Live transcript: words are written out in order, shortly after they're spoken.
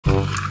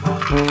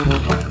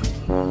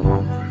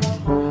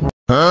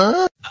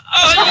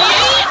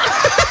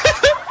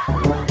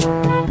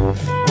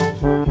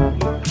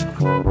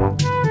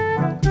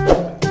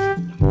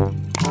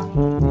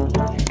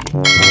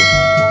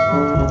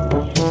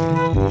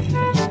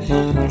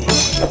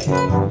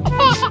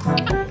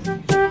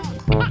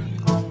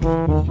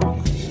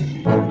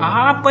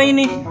Apa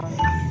ini?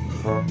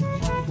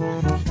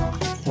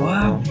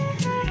 Wow.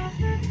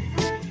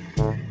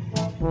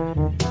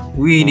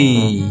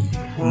 Widih,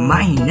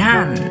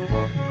 mainan.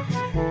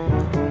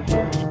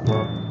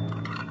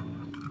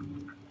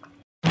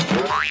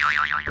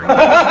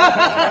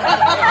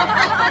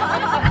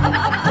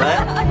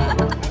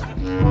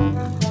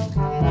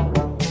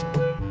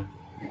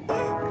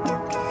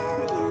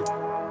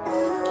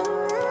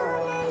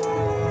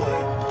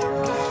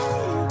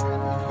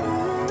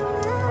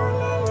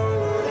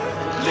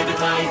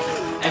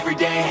 Every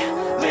day,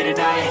 late at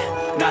night,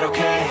 not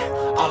okay.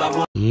 All I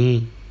want,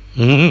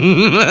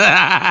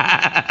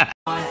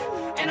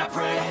 and I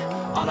pray.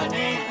 All I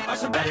need are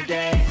some better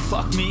days.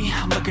 Fuck me,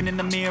 I'm looking in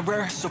the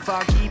mirror, so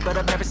foggy, but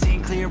I've never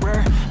seen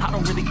clearer. I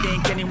don't really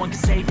think anyone can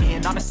save me,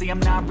 and honestly, I'm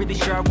not really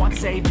sure I want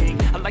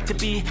saving. I like to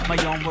be my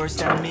own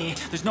worst enemy.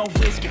 There's no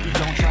risk if you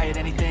don't try at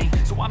anything,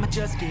 so I'ma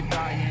just keep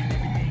buying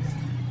everything.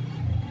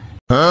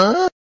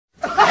 Huh?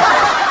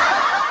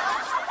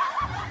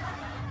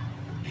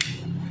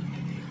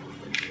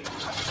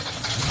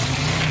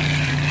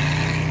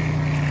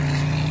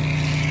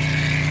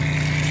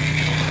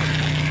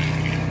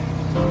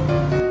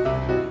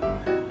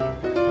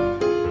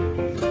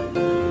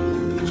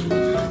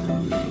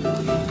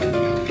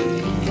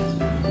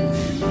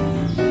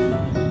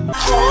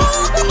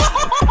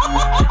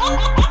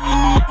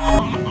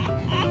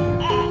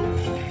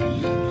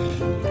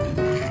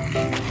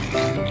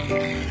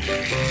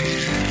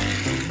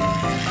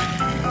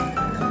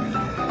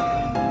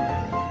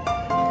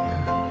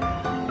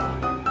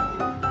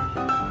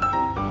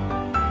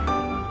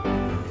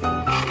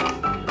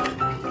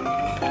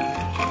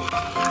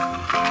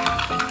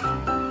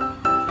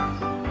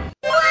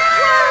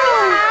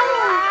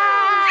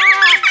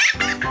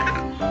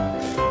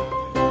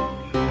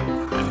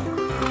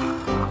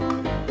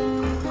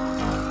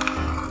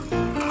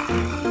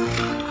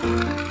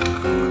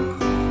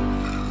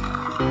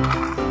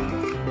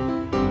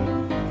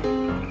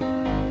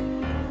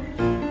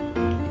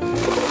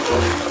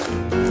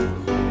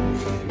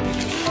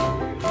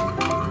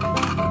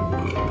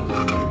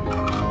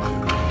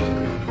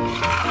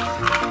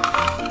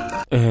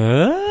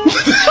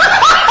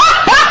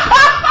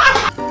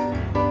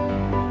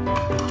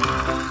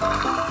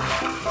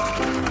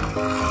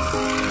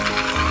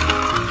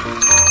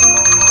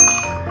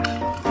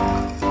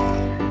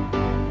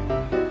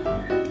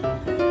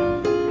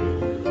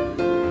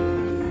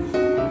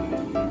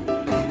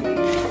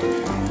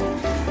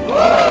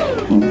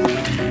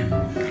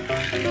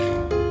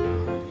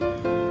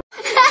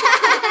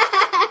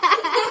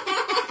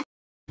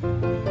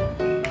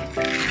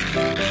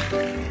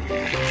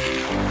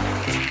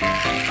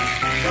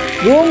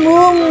 Bum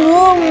bum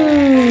bum.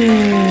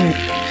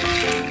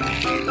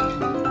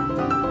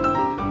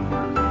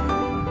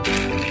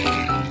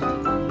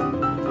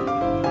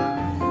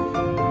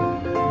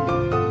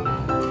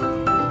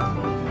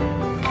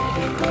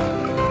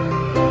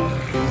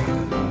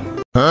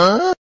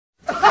 Huh?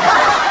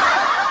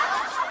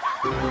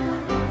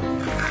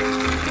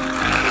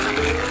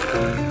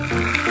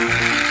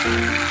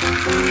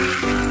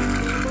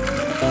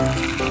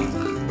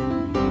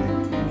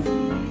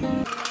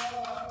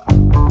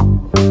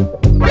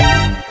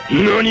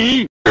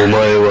 Nani?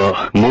 Omae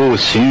wa mou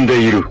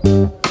shindeiru.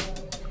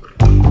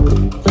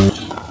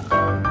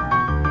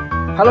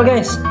 Halo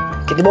guys,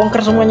 kita bongkar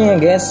semuanya ya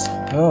guys.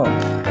 Oh,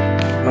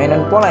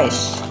 mainan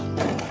polis,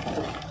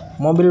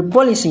 mobil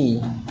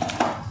polisi,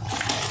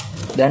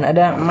 dan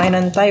ada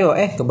mainan Tayo.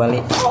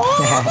 Kebalik.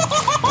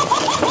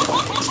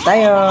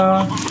 Tayo.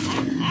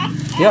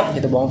 Yuk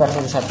kita bongkar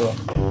satu-satu.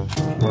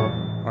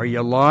 Are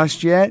you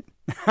lost yet?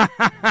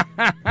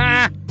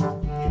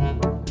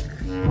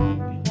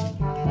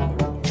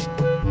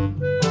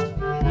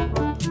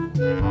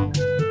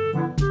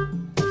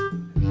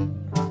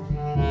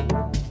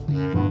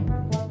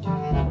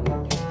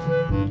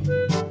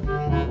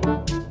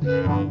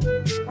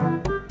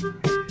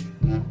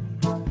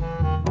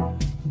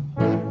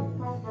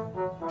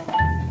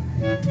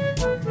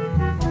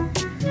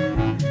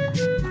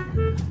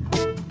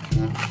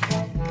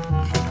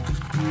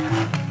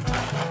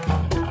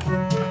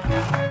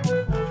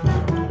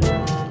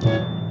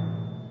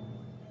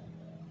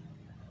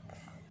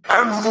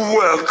 And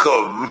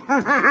welcome.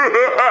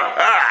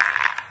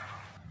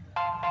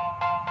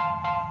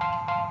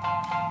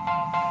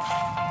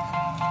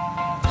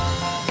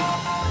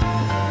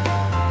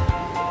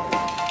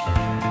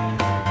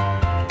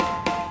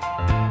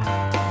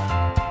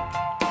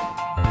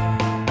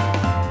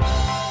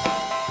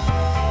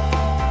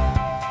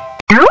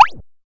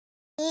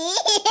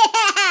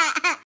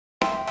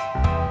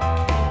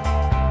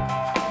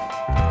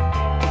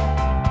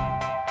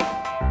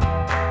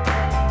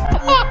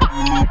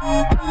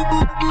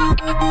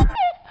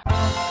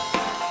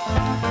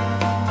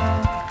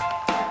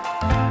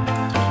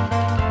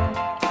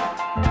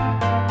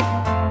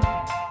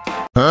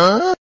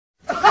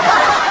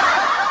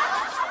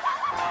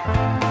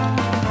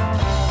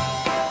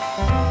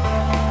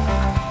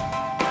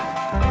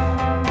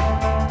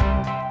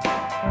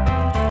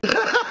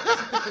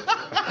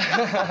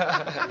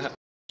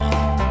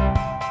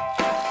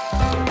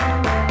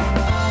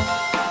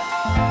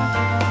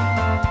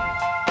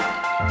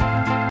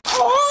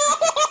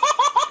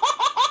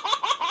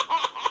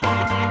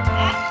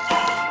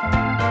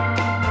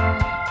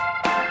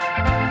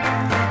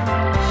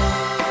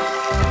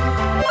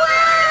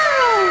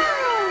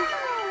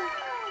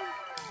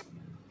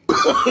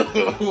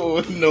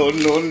 Oh, no,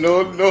 no,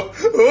 no, no.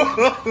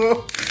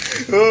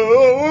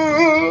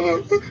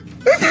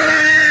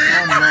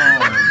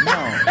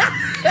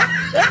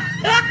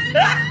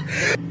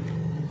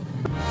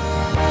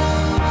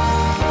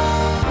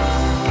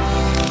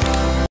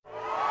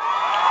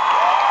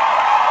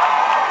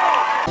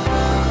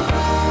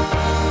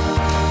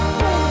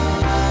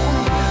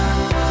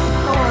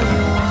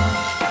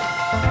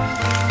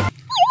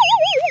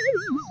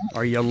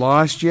 Are you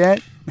lost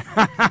yet?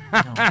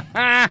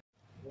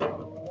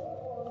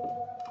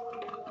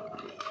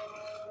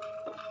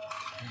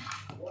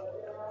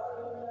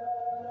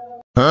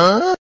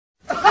 Huh?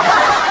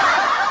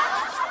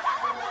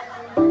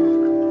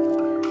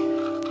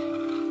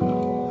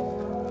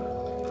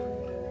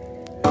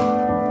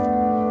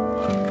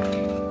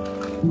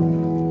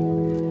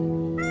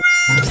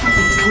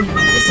 Something's going on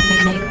with this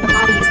magnet. The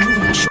body is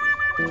moving a short.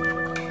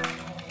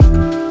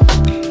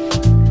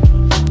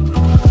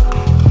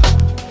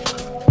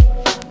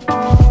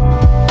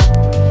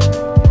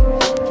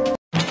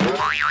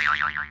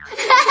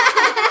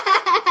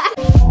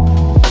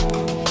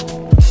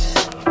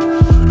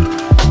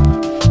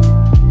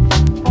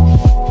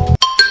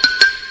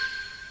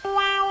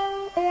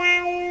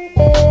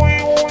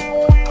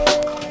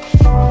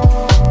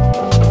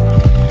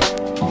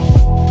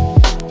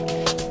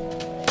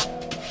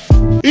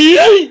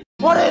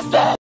 What is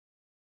that?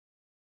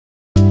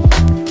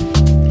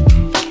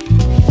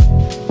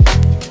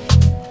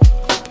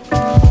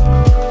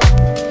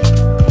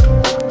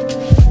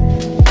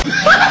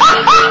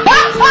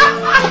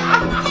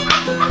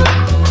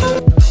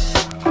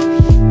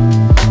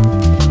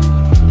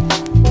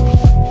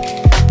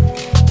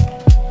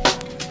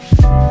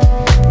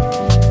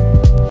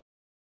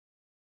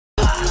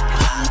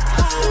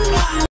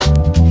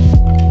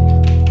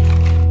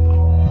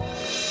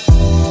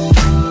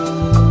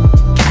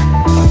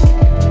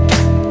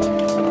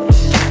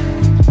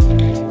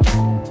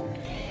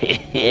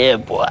 Yeah,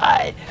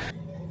 boy.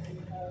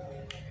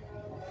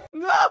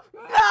 No!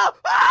 No!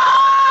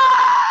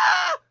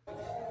 Ah!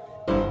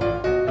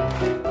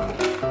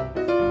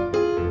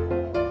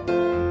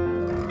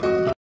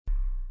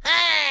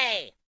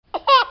 Hey!